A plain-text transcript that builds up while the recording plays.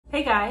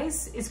Hey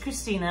guys, it's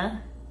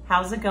Christina.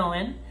 How's it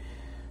going?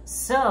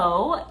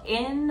 So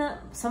in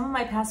some of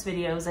my past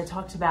videos, I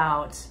talked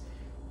about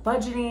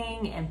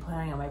budgeting and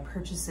planning on my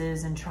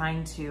purchases and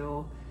trying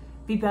to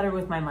be better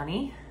with my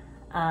money.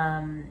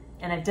 And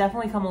I've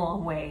definitely come a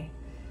long way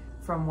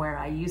from where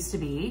I used to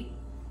be.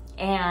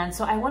 And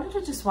so I wanted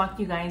to just walk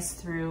you guys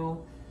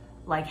through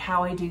like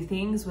how I do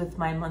things with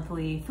my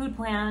monthly food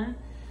plan.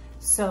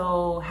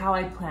 So how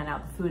I plan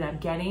out the food I'm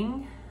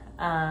getting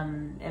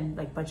and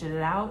like budget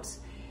it out,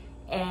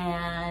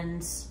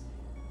 and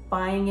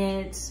buying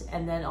it,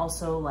 and then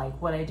also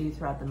like what I do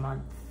throughout the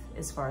month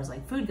as far as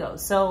like food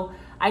goes. So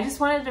I just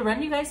wanted to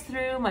run you guys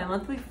through my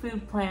monthly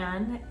food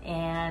plan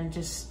and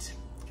just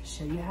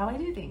show you how I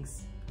do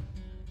things.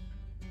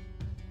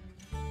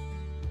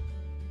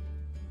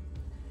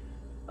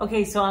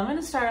 Okay, so I'm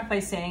gonna start off by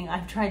saying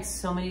I've tried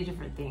so many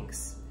different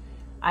things.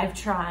 I've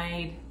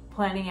tried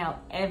planning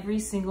out every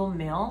single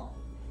meal,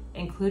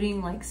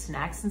 including like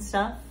snacks and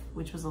stuff,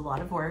 which was a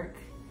lot of work.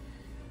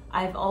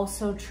 I've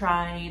also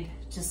tried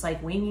just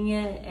like winging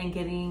it and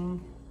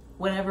getting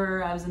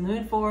whatever I was in the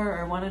mood for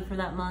or wanted for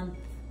that month.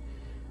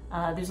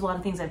 There's a lot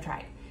of things I've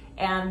tried.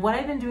 And what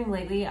I've been doing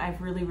lately, I've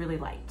really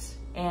liked.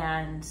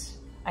 And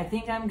I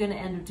think I'm gonna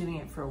end up doing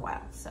it for a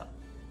while,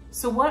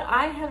 So what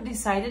I have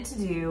decided to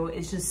do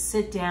is just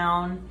sit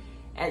down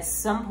at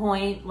some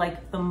point,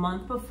 like the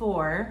month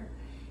before,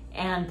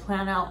 and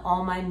plan out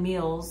all my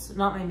meals,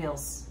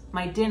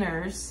 my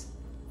dinners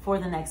for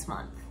the next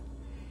month.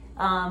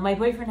 My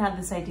boyfriend had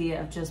this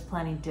idea of just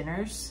planning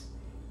dinners,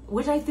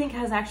 which I think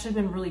has actually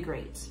been really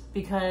great,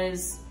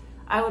 because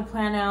I would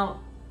plan out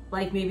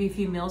like maybe a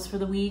few meals for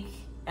the week,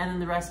 and then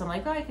the rest I'm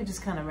like, oh, I could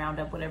just kind of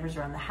round up whatever's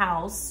around the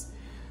house.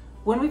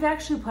 When we've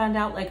actually planned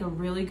out like a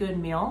really good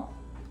meal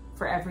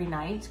for every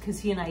night,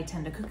 because he and I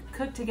tend to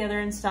cook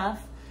together and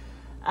stuff,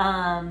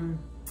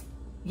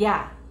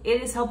 yeah, it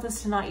has helped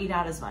us to not eat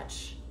out as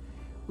much.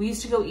 We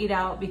used to go eat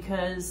out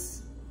because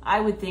I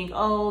would think,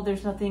 oh,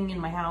 there's nothing in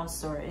my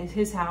house or at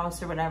his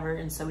house or whatever,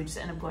 and so we just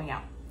end up going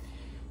out.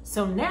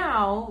 So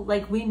now,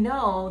 like, we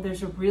know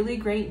there's a really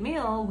great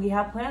meal we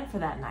have planned for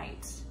that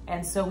night,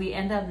 and so we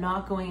end up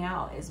not going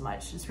out as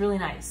much. It's really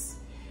nice.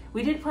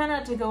 We did plan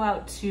out to go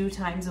out 2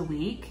 times a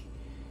week,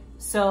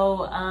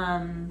 so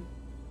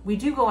we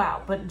do go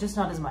out, but just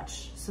not as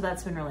much. So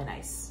that's been really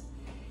nice.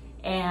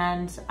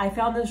 And I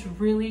found this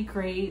really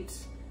great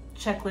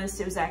checklist.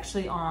 It was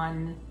actually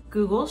on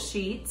Google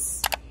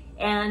Sheets,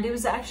 and it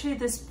was actually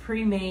this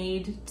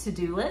pre-made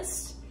to-do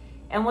list.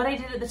 And what I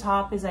did at the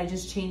top is I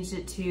just changed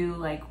it to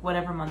like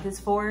whatever month it's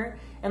for.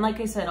 And like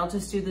I said, I'll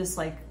just do this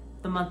like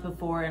the month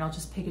before, and I'll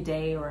just pick a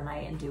day or a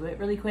night and do it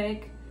really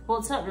quick. Well,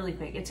 it's not really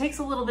quick. It takes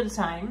a little bit of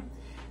time,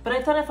 but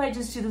I thought if I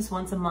just do this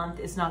once a month,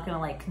 it's not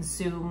gonna like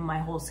consume my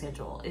whole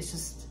schedule. It's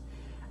just,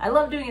 I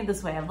love doing it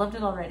this way. I've loved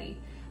it already.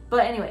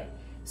 But anyway,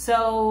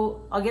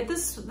 so I'll get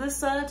this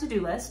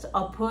to-do list.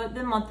 I'll put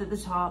the month at the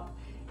top.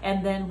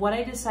 And then what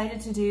I decided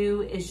to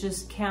do is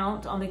just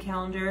count on the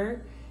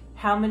calendar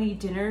how many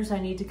dinners I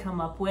need to come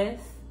up with,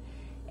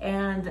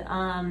 and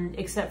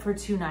except for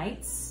 2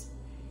 nights.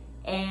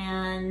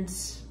 And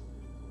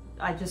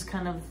I just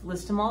kind of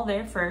list them all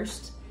there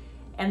first.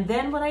 And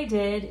then what I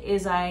did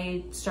is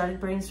I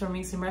started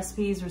brainstorming some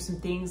recipes or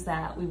some things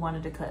that we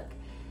wanted to cook.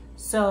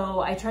 So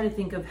I try to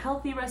think of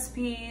healthy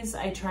recipes.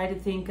 I try to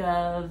think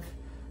of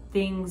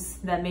things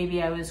that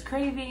maybe I was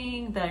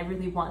craving, that I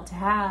really want to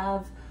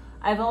have.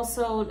 I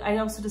also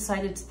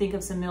decided to think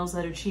of some meals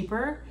that are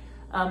cheaper,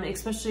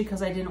 especially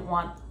because I didn't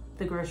want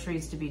the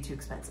groceries to be too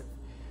expensive.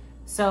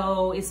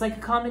 So it's like a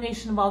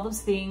combination of all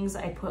those things.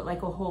 I put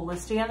like a whole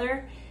list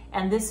together,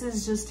 and this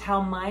is just how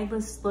my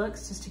list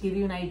looks, just to give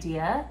you an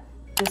idea.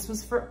 This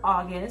was for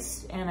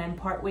August, and I'm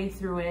partway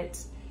through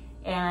it,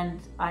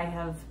 and I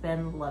have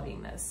been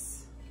loving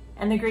this.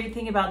 And the great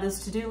thing about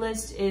this to-do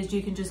list is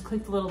you can just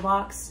click the little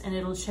box and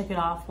it'll check it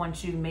off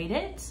once you've made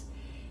it.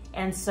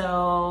 And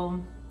so,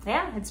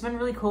 yeah, it's been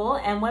really cool.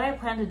 And what I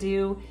plan to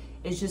do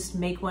is just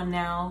make one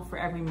now for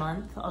every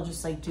month. I'll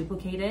just like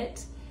duplicate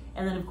it.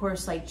 And then of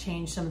course, like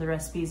change some of the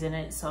recipes in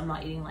it, so I'm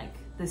not eating like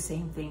the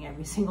same thing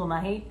every single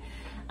night.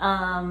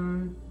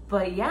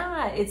 But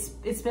yeah,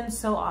 it's been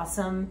so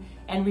awesome.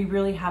 And we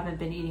really haven't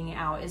been eating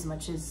out as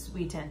much as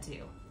we tend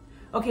to.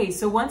 Okay,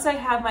 so once I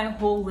have my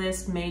whole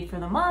list made for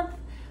the month,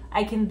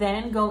 I can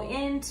then go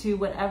into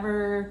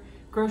whatever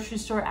grocery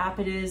store app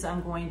it is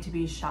I'm going to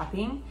be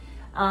shopping.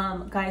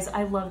 Guys,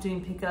 I love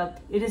doing pickup.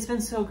 It has been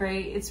so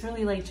great. It's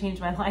really like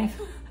changed my life.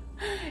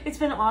 It's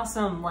been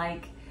awesome.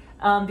 Like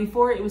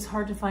before, it was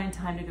hard to find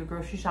time to go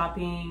grocery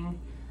shopping,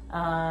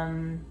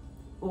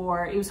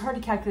 or it was hard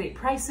to calculate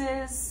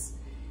prices.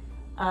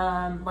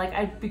 Like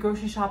I'd be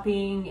grocery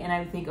shopping and I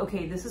would think,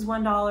 okay, this is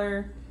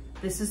 $1,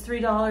 this is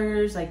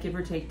 $3, like give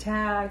or take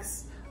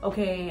tax.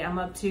 Okay, I'm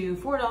up to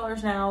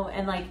 $4 now.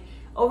 And like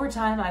over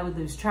time I would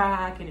lose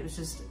track, and it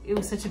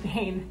was such a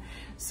pain.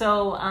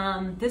 So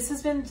this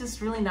has been just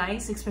really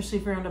nice, especially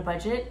if you're on a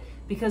budget,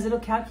 because it'll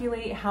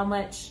calculate how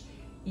much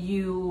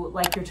your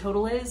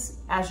total is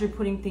as you're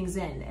putting things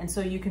in. And so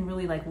you can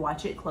really like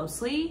watch it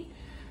closely.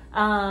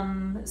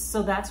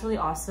 So that's really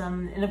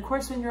awesome. And of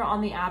course, when you're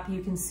on the app,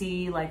 you can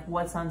see like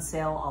what's on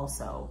sale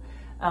also.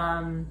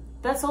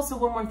 That's also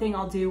one more thing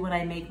I'll do when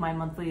I make my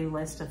monthly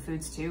list of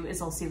foods too,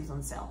 is I'll see what's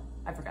on sale.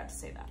 I forgot to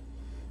say that.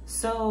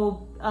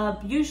 So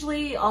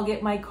usually I'll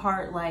get my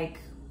cart like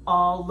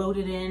all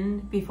loaded in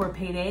before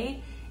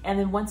payday. And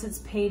then once it's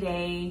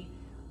payday,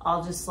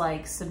 I'll just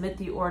like submit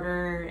the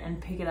order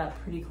and pick it up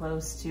pretty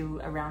close to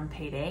around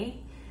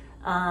payday.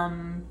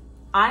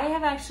 I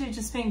have actually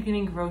just been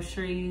getting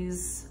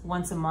groceries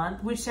once a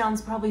month, which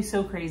sounds probably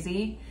so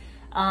crazy.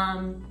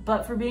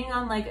 But for being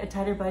on like a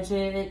tighter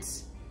budget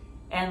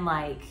and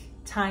like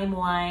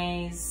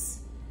time-wise,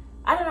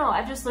 I don't know,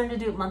 I've just learned to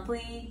do it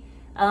monthly.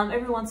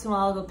 Every once in a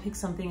while I'll go pick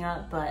something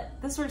up,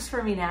 but this works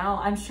for me now.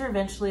 I'm sure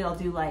eventually I'll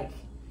do like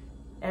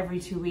every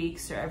 2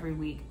 weeks or every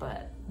week,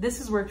 but this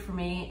has worked for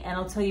me, and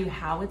I'll tell you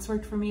how it's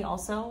worked for me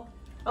also.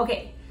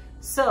 Okay,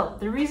 so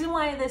the reason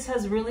why this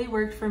has really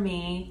worked for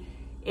me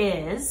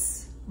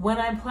is when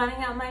I'm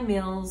planning out my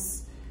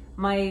meals,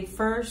 my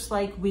first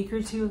like week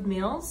or two of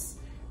meals,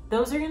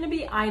 those are gonna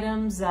be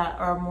items that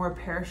are more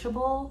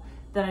perishable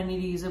that I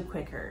need to use up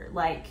quicker,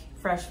 like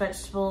fresh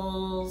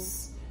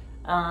vegetables,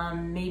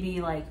 maybe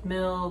like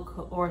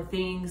milk or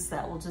things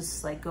that will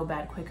just like go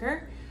bad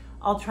quicker.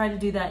 I'll try to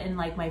do that in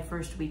like my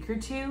first week or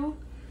two.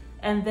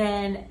 And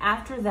then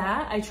after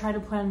that, I try to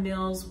plan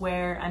meals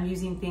where I'm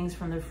using things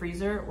from the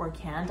freezer or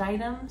canned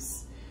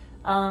items.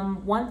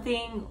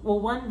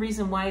 One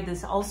reason why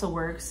this also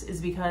works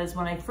is because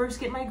when I first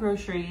get my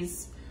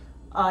groceries,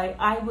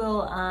 I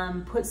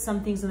will put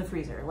some things in the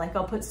freezer. Like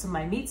I'll put some of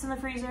my meats in the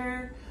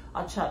freezer,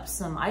 I'll chop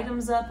some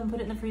items up and put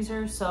it in the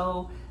freezer,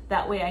 so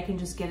that way I can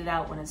just get it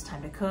out when it's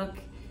time to cook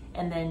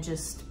and then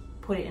just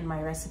put it in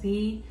my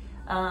recipe.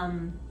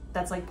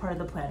 That's like part of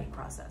the planning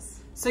process.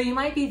 So you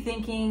might be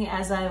thinking,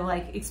 as I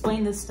like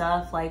explain this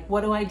stuff, like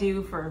what do I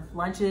do for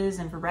lunches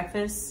and for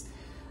breakfasts?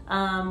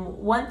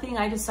 One thing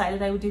I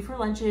decided I would do for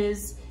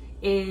lunches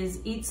is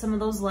eat some of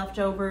those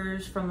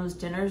leftovers from those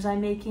dinners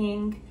I'm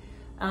making.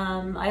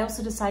 I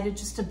also decided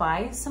just to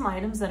buy some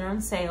items that are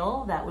on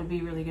sale that would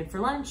be really good for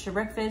lunch or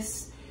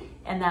breakfast,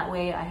 and that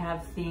way I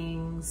have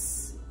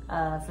things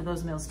for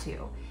those meals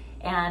too.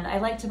 And I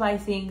like to buy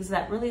things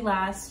that really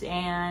last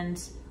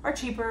and are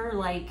cheaper,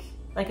 like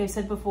I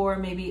said before,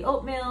 maybe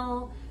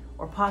oatmeal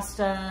or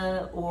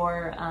pasta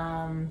or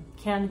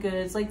canned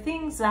goods, like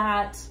things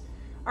that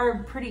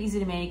are pretty easy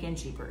to make and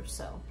cheaper.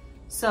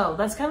 So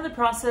that's kind of the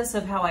process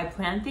of how I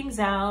plan things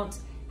out,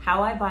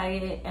 how I buy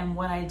it, and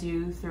what I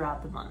do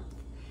throughout the month.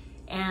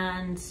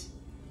 And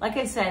like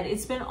I said,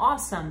 it's been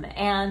awesome,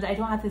 and I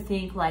don't have to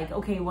think like,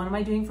 okay, what am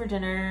I doing for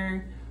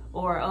dinner?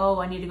 Or, oh,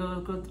 I need to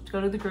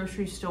go to the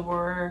grocery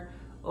store,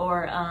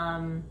 or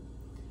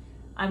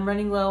I'm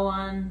running low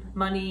on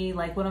money,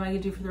 like what am I gonna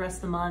do for the rest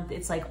of the month?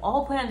 It's like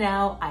all planned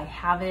out, I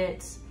have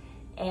it,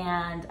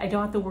 and I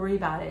don't have to worry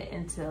about it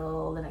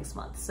until the next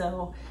month.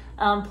 So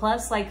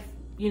plus, like,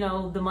 you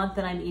know, the month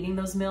that I'm eating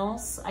those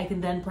meals, I can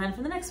then plan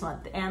for the next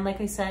month. And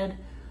like I said,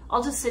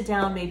 I'll just sit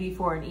down maybe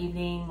for an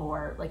evening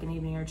or like an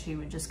evening or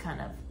two and just kind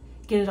of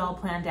get it all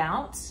planned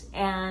out.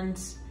 And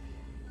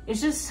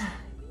it's just,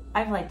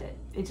 I've liked it.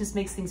 It just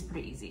makes things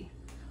pretty easy.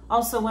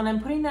 Also, when I'm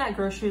putting that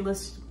grocery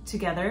list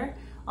together,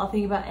 I'll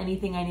think about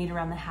anything I need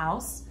around the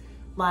house.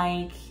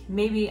 Like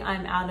maybe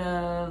I'm out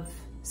of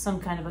some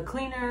kind of a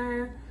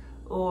cleaner,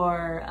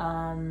 or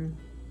I'm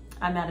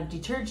out of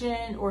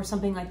detergent or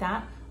something like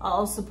that. I'll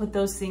also put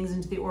those things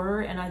into the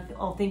order, and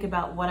I'll think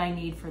about what I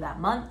need for that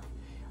month.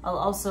 I'll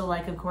also,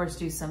 like, of course,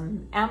 do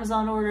some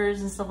Amazon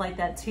orders and stuff like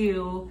that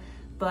too.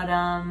 But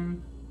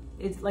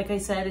it's like I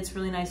said, it's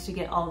really nice to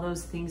get all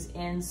those things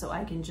in so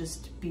I can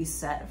just be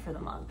set for the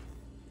month.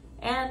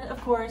 And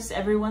of course,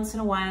 every once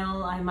in a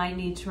while, I might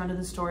need to run to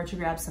the store to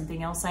grab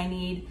something else I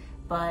need,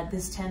 but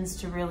this tends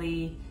to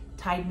really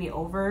tide me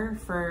over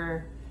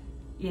for,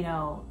 you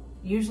know,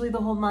 usually the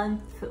whole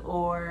month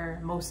or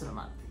most of the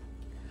month.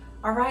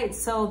 All right,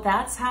 so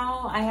that's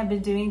how I have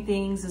been doing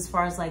things as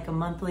far as like a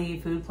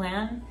monthly food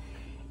plan.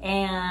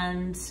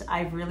 And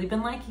I've really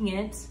been liking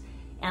it.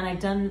 And I've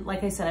done,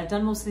 like I said, I've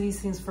done most of these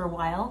things for a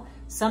while.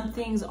 Some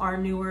things are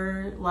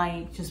newer,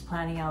 like just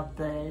planning out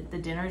the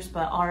dinners,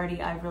 but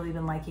already I've really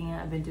been liking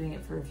it. I've been doing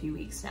it for a few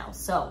weeks now.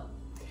 So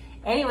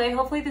anyway,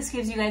 hopefully this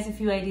gives you guys a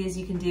few ideas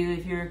you can do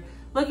if you're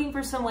looking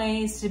for some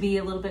ways to be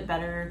a little bit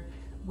better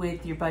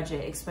with your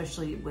budget,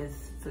 especially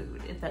with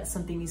food, if that's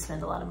something you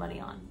spend a lot of money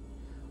on.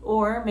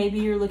 Or maybe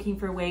you're looking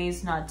for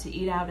ways not to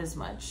eat out as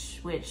much,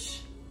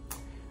 which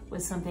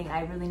was something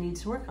I really need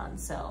to work on.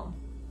 So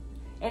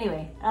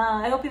anyway,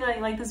 I hope you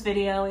liked this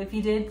video. If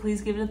you did,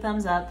 please give it a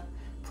thumbs up.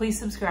 Please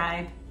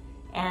subscribe.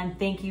 And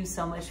thank you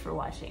so much for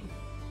watching.